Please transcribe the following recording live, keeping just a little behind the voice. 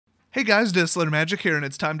Hey guys, Disler Magic here, and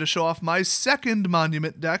it's time to show off my second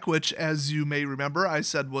Monument deck, which, as you may remember, I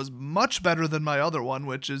said was much better than my other one,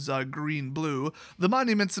 which is green-blue. The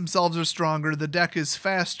Monuments themselves are stronger, the deck is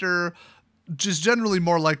faster, just generally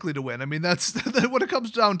more likely to win. I mean, that's when it comes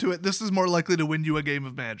down to it, this is more likely to win you a game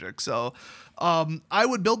of Magic. So I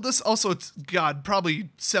would build this. Also, it's, God,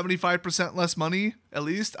 probably 75% less money, at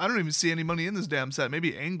least. I don't even see any money in this damn set.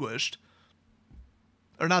 Maybe Anguished.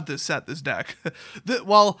 Or not this set, this deck.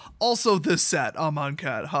 Well, also this set,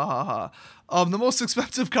 Amonkhet, ha ha ha. The most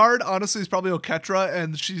expensive card, honestly, is probably Oketra,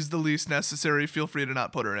 and she's the least necessary. Feel free to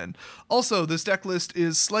not put her in. Also, this deck list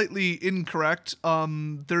is slightly incorrect.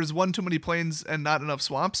 There's one too many plains and not enough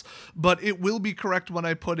swamps, but it will be correct when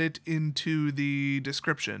I put it into the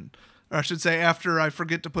description. Or I should say, after I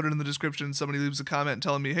forget to put it in the description, somebody leaves a comment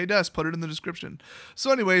telling me, hey, Des, put it in the description.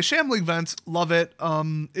 So anyway, Shambling Vents, love it.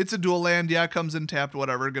 It's a dual land. Yeah, it comes in tapped,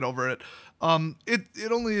 whatever. Get over it.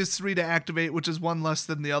 It only is 3 to activate, which is 1 less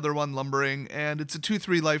than the other one, Lumbering. And it's a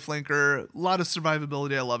 2/3 lifelinker. A lot of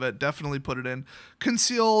survivability. I love it. Definitely put it in.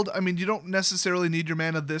 Concealed, I mean, you don't necessarily need your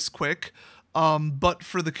mana this quick. But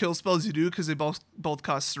for the kill spells, you do, because they both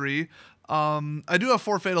cost 3. I do have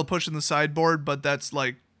 4 Fatal Push in the sideboard, but that's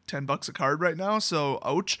like $10 a card right now, so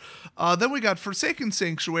ouch. Then we got Forsaken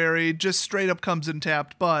Sanctuary, just straight up comes in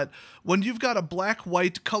tapped, but when you've got a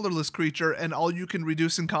black-white colorless creature and all you can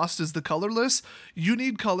reduce in cost is the colorless, you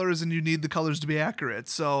need colors and you need the colors to be accurate,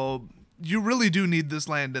 so you really do need this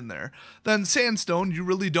land in there. Then Sandstone, you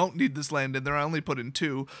really don't need this land in there. I only put in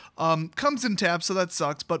 2. Comes in tap, so that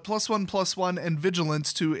sucks, but +1/+1 and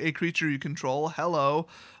Vigilance to a creature you control. Hello.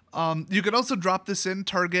 You could also drop this in,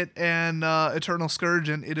 target, and Eternal Scourge,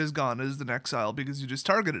 and it is gone. It is an exile because you just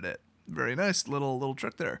targeted it. Very nice little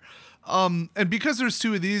trick there. And because there's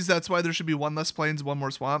 2 of these, that's why there should be 1 less plains, 1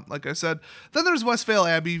 more swamp, like I said. Then there's Westvale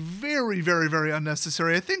Abbey. Very, very, very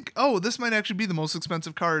unnecessary. I think, oh, this might actually be the most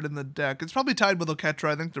expensive card in the deck. It's probably tied with Oketra.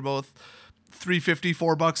 I think they're both $3.50,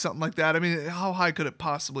 $4, something like that. I mean, how high could it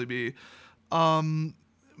possibly be?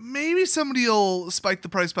 Maybe somebody will spike the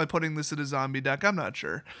price by putting this in a zombie deck. I'm not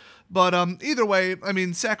sure. But either way, I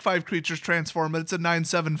mean, sack 5 creatures, transform it. It's a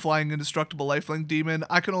 9/7 flying indestructible lifelink demon.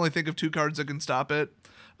 I can only think of 2 cards that can stop it.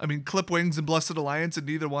 I mean, Clip Wings and Blessed Alliance, and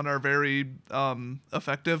neither one are very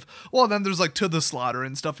effective. Well, then there's like To the Slaughter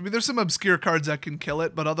and stuff. I mean, there's some obscure cards that can kill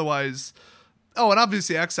it, but otherwise... Oh, and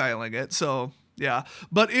obviously exiling it, so... Yeah,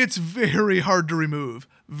 but it's very hard to remove.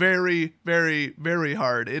 Very, very, very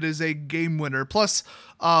hard. It is a game winner. Plus,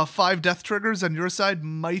 5 death triggers on your side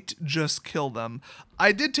might just kill them.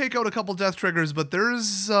 I did take out a couple death triggers, but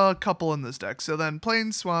there's a couple in this deck. So then,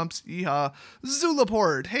 Plains, Swamps, yeehaw.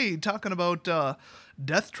 Zulaport. Hey, talking about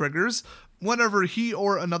death triggers. Whenever he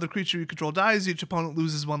or another creature you control dies, each opponent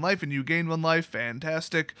loses 1 life and you gain 1 life.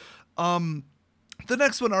 Fantastic. The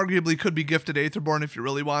next one arguably could be Gifted Aetherborn if you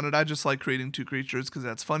really wanted. I just like creating 2 creatures because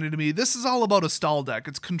that's funny to me. This is all about a stall deck.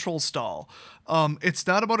 It's control stall. It's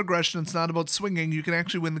not about aggression. It's not about swinging. You can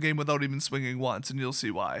actually win the game without even swinging once, and you'll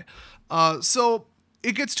see why. So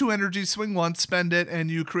it gets 2 energy, swing once, spend it,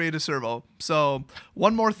 and you create a servo. So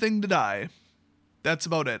 1 more thing to die. That's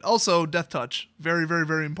about it. Also, Death Touch. Very, very,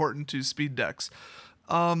 very important to speed decks.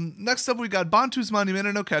 Next up, we got Bontu's Monument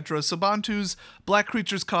and Oketra. So Bontu's black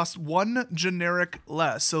creatures cost 1 generic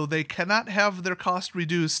less, so they cannot have their cost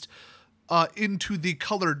reduced into the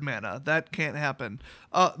colored mana. That can't happen.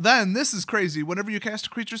 Then, this is crazy. Whenever you cast a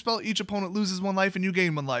creature spell, each opponent loses 1 life and you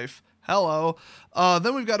gain 1 life. Hello.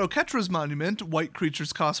 Then we've got Oketra's Monument. White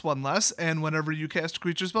creatures cost 1 less, and whenever you cast a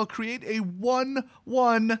creature spell, create a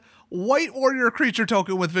 1/1 white warrior creature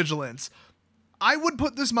token with Vigilance. I would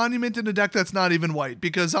put this Monument in a deck that's not even white,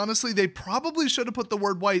 because honestly, they probably should have put the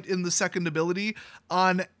word white in the second ability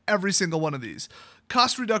on every single one of these.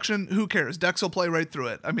 Cost reduction, who cares? Decks will play right through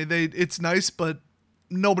it. I mean, it's nice, but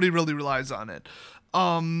nobody really relies on it.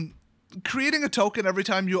 Creating a token every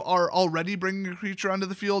time you are already bringing a creature onto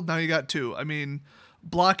the field, now you got 2. I mean,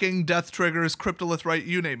 blocking, death triggers, Cryptolith Right,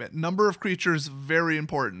 you name it. Number of creatures, very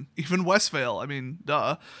important. Even Westvale, I mean,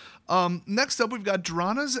 duh. Next up, we've got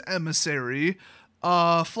Drana's Emissary.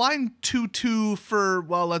 Flying 2/2 for,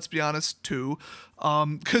 well, let's be honest, 2.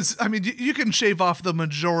 Because, I mean, you can shave off the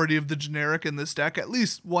majority of the generic in this deck, at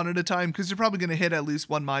least 1 at a time, because you're probably going to hit at least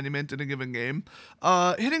 1 monument in a given game.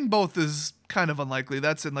 Hitting both is kind of unlikely.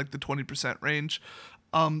 That's in, like, the 20% range.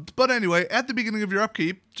 But anyway, at the beginning of your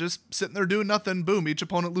upkeep, just sitting there doing nothing, boom, each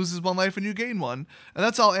opponent loses 1 life and you gain 1. And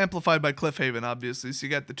that's all amplified by Cliffhaven, obviously, so you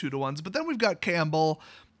got the 2-to-1s. But then we've got Campbell.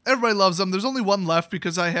 Everybody loves them. There's only 1 left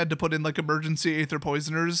because I had to put in like emergency Aether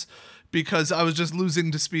Poisoners because I was just losing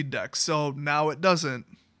to speed decks. So now it doesn't.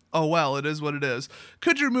 Oh well, it is what it is.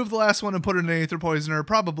 Could you remove the last one and put in an Aether Poisoner?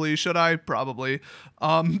 Probably. Should I? Probably.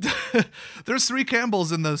 There's 3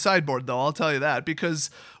 Campbells in the sideboard, though, I'll tell you that, because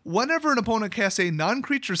whenever an opponent casts a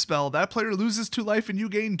non-creature spell, that player loses 2 life and you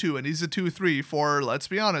gain 2, and he's a 2/3 for, let's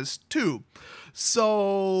be honest, 2.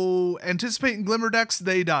 So, Anticipate and Glimmer decks,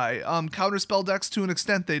 they die. Counterspell decks, to an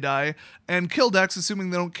extent, they die. And kill decks, assuming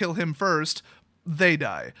they don't kill him first, they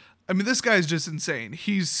die. I mean, this guy's just insane.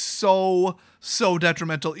 He's so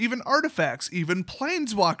detrimental. Even artifacts, even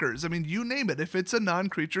planeswalkers. I mean, you name it. If it's a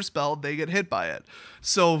non-creature spell, they get hit by it.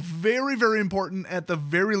 So very, very important. At the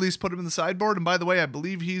very least, put him in the sideboard. And by the way, I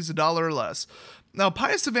believe he's $1 or less. Now,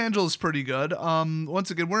 Pious Evangel is pretty good. Once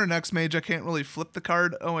again, we're an X-Mage. I can't really flip the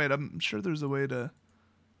card. Oh, wait, I'm sure there's a way to...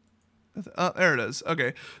 there it is.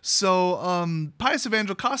 Okay, so Pious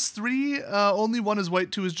Evangel costs 3. Only 1 is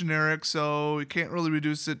white, 2 is generic, so you can't really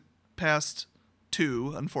reduce it past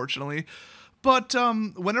 2, unfortunately. But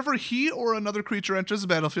whenever he or another creature enters the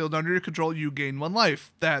battlefield under your control, you gain 1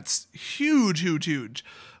 life. That's huge, huge, huge.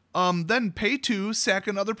 Then pay 2, sack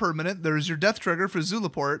another permanent. There's your death trigger for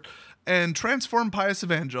Zulaport, and transform Pious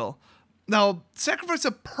Evangel. Now, sacrifice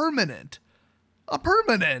a permanent. A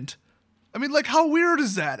permanent? I mean, like, how weird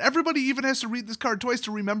is that? Everybody even has to read this card twice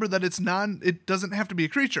to remember that it doesn't have to be a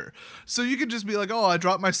creature. So you can just be like, oh, I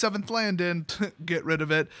dropped my 7th land in, get rid of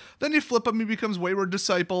it. Then you flip him, he becomes Wayward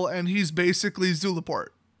Disciple, and he's basically Zulaport.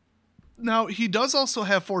 Now, he does also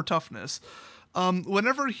have 4 toughness.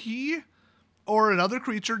 Whenever he or another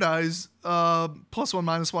creature dies,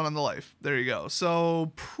 +1/-1 on the life. There you go.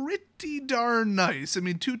 So, pretty darn nice. I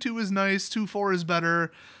mean, 2/2 is nice, 2/4 is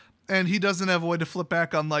better. And he doesn't have a way to flip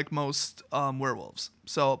back unlike most werewolves.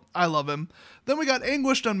 So I love him. Then we got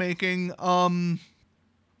Anguished Unmaking.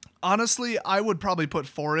 Honestly, I would probably put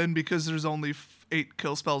 4 in because there's only 8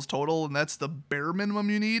 kill spells total, and that's the bare minimum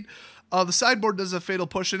you need. The sideboard does a Fatal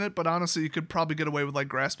Push in it, but honestly, you could probably get away with like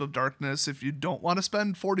Grasp of Darkness if you don't want to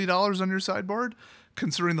spend $40 on your sideboard,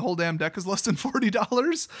 considering the whole damn deck is less than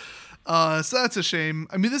 $40. So that's a shame.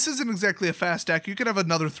 I mean, this isn't exactly a fast deck. You could have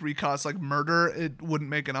another 3 cost like Murder. It wouldn't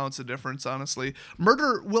make an ounce of difference, honestly.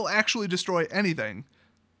 Murder will actually destroy anything.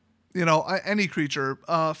 You know, any creature.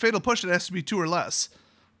 Fatal Push, it has to be 2 or less.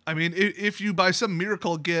 I mean, if you by some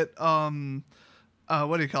miracle get,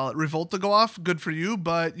 what do you call it? Revolt to go off, good for you,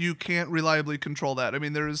 but you can't reliably control that. I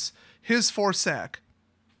mean, there's his 4 sack.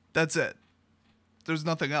 That's it. There's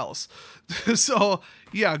nothing else. So,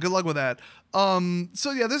 yeah, good luck with that.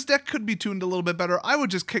 So yeah, this deck could be tuned a little bit better. I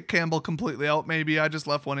would just kick Campbell completely out, maybe. I just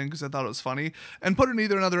left 1 in because I thought it was funny. And put in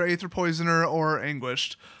either another Aether Poisoner or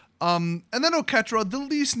Anguished. And then Oketra, the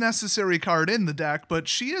least necessary card in the deck, but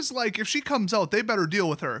she is like, if she comes out, they better deal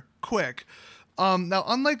with her. Quick. Now,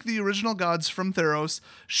 unlike the original gods from Theros,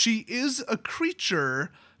 she is a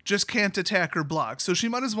creature, just can't attack or block. So she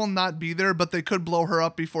might as well not be there, but they could blow her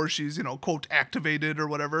up before she's, you know, quote, activated or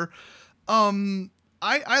whatever.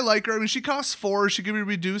 I like her. I mean, she costs 4. She can be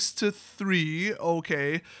reduced to 3.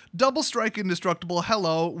 Okay. Double Strike Indestructible.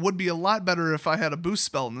 Hello. Would be a lot better if I had a boost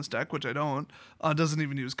spell in this deck, which I don't. Doesn't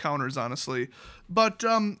even use counters, honestly. But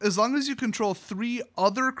as long as you control 3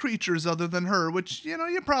 other creatures other than her, which, you know,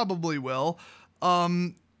 you probably will,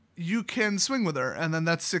 you can swing with her, and then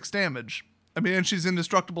that's 6 damage. I mean, and she's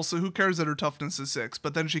indestructible, so who cares that her toughness is 6,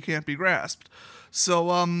 but then she can't be grasped.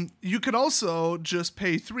 So, you could also just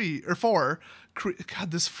pay 3 or 4.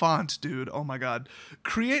 God, this font, dude. Oh my god.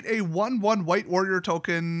 Create a 1/1 white warrior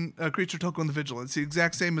token, creature token with vigilance. The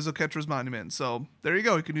exact same as Oketra's Monument. So, there you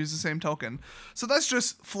go. You can use the same token. So, that's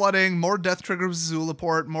just flooding, more death triggers with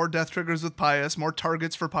Zulaport, more death triggers with Pious, more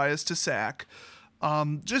targets for Pious to sack.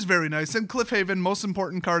 Just very nice. And Cliffhaven, most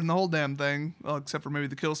important card in the whole damn thing, well, except for maybe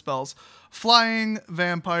the kill spells. Flying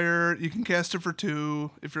Vampire, you can cast it for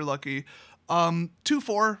 2 if you're lucky.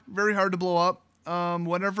 2/4, very hard to blow up.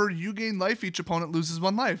 Whenever you gain life, each opponent loses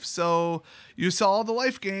 1 life. So you saw all the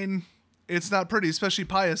life gain. It's not pretty, especially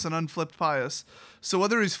Pious and unflipped Pious. So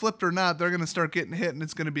whether he's flipped or not, they're going to start getting hit and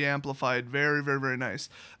it's going to be amplified. Very, very, very nice.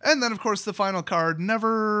 And then, of course, the final card,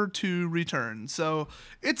 Never to Return. So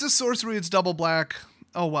it's a sorcery. It's double black.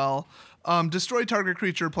 Oh, well. Destroy target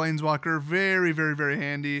creature, Planeswalker. Very, very, very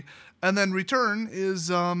handy. And then Return is,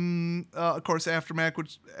 of course,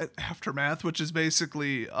 Aftermath, which is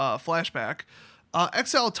basically Flashback.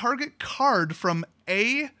 Exile target card from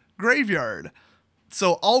a graveyard.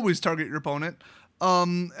 So always target your opponent.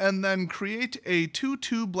 And then create a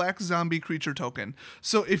 2/2 black zombie creature token.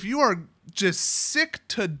 So if you are just sick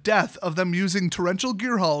to death of them using Torrential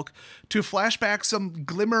Gearhulk to flashback some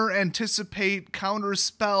Glimmer, Anticipate, Counter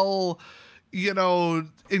Spell, you know,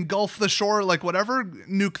 engulf the shore, like whatever,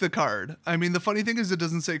 nuke the card. I mean, the funny thing is it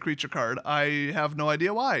doesn't say creature card. I have no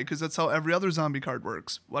idea why, because that's how every other zombie card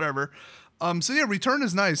works. Whatever. So yeah, return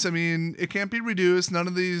is nice. I mean, it can't be reduced. None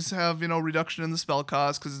of these have, you know, reduction in the spell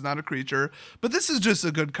cost because it's not a creature. But this is just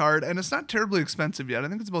a good card, and it's not terribly expensive yet. I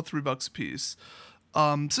think it's about $3 a piece.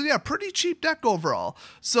 So yeah, pretty cheap deck overall.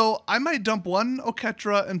 So I might dump one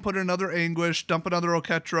Oketra and put in another Anguish, dump another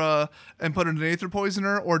Oketra and put in an Aether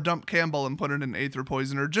Poisoner, or dump Campbell and put in an Aether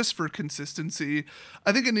Poisoner just for consistency.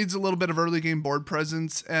 I think it needs a little bit of early game board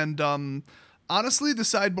presence, and honestly, the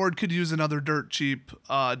sideboard could use another dirt cheap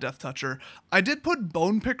Death Toucher. I did put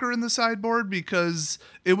Bone Picker in the sideboard because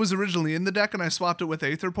it was originally in the deck, and I swapped it with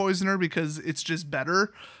Aether Poisoner because it's just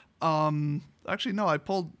better. Actually, no, I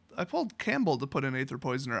pulled Campbell to put in Aether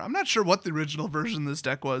Poisoner. I'm not sure what the original version of this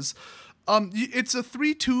deck was. It's a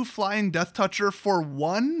 3/2 flying Death Toucher for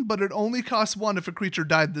 1, but it only costs 1 if a creature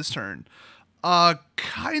died this turn.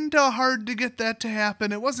 Kinda hard to get that to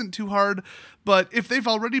happen. It wasn't too hard, but if they've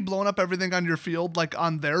already blown up everything on your field, like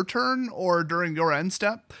on their turn or during your end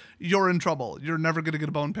step, you're in trouble. You're never going to get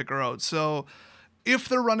a Bone Picker out. So if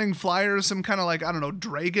they're running flyers, some kind of like, I don't know,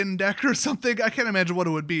 dragon deck or something, I can't imagine what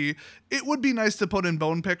it would be. It would be nice to put in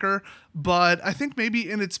Bone Picker, but I think maybe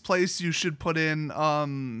in its place you should put in, I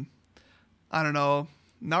don't know,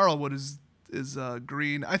 Gnarlwood is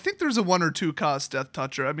green. I think there's a 1 or 2 cost Death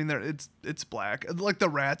Toucher. I mean, it's black, like the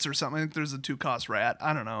rats or something. I think there's a 2 cost rat.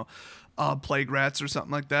 I don't know, plague rats or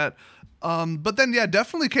something like that. But then yeah,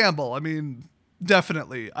 definitely Campbell. I mean,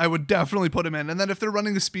 definitely, I would definitely put him in. And then if they're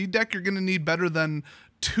running a speed deck, you're gonna need better than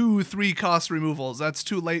 2 3-cost removals. That's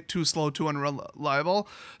too late, too slow, too unreliable.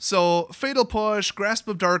 So Fatal Push, Grasp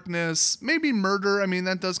of Darkness, maybe Murder. I mean,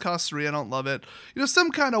 that does cost 3. I don't love it. You know, some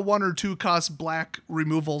kind of 1 or 2 cost black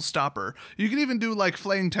removal stopper. You can even do like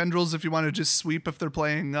Flaying Tendrils if you want to just sweep if they're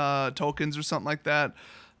playing tokens or something like that.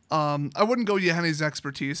 I wouldn't go Yahenni's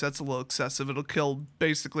Expertise. That's a little excessive. It'll kill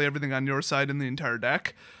basically everything on your side in the entire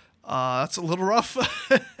deck. That's a little rough.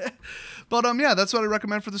 But yeah, that's what I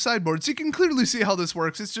recommend for the sideboard. So you can clearly see how this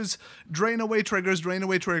works. It's just drain away triggers,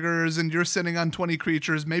 and you're sitting on 20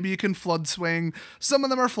 creatures. Maybe you can flood swing. Some of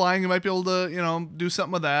them are flying. You might be able to, you know, do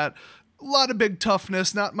something with that. A lot of big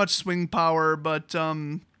toughness, not much swing power, but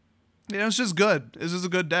you know, it's just good. This is a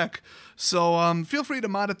good deck. So feel free to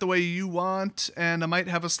mod it the way you want, and I might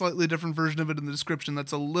have a slightly different version of it in the description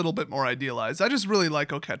that's a little bit more idealized. I just really like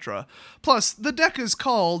Oketra. Plus, the deck is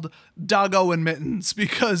called Doggo and Mittens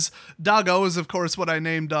because Doggo is, of course, what I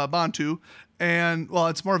named Bontu. And, well,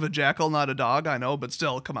 it's more of a jackal, not a dog, I know, but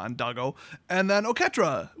still, come on, Doggo. And then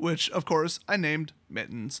Oketra, which, of course, I named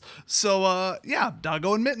Mittens. So, yeah,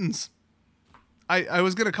 Doggo and Mittens. I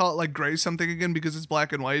was going to call it like gray something again because it's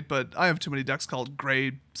black and white, but I have too many decks called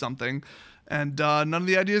gray something. And none of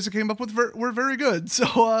the ideas I came up with were very good.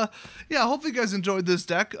 So, yeah, hopefully you guys enjoyed this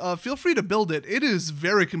deck. Feel free to build it. It is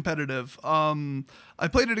very competitive. I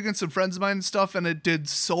played it against some friends of mine and stuff, and it did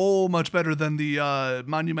so much better than the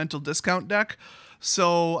Monumental Discount deck.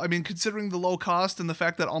 So, I mean, considering the low cost and the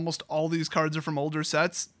fact that almost all these cards are from older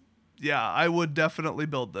sets, yeah, I would definitely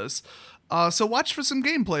build this. So watch for some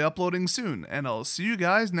gameplay uploading soon, and I'll see you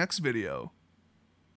guys next video.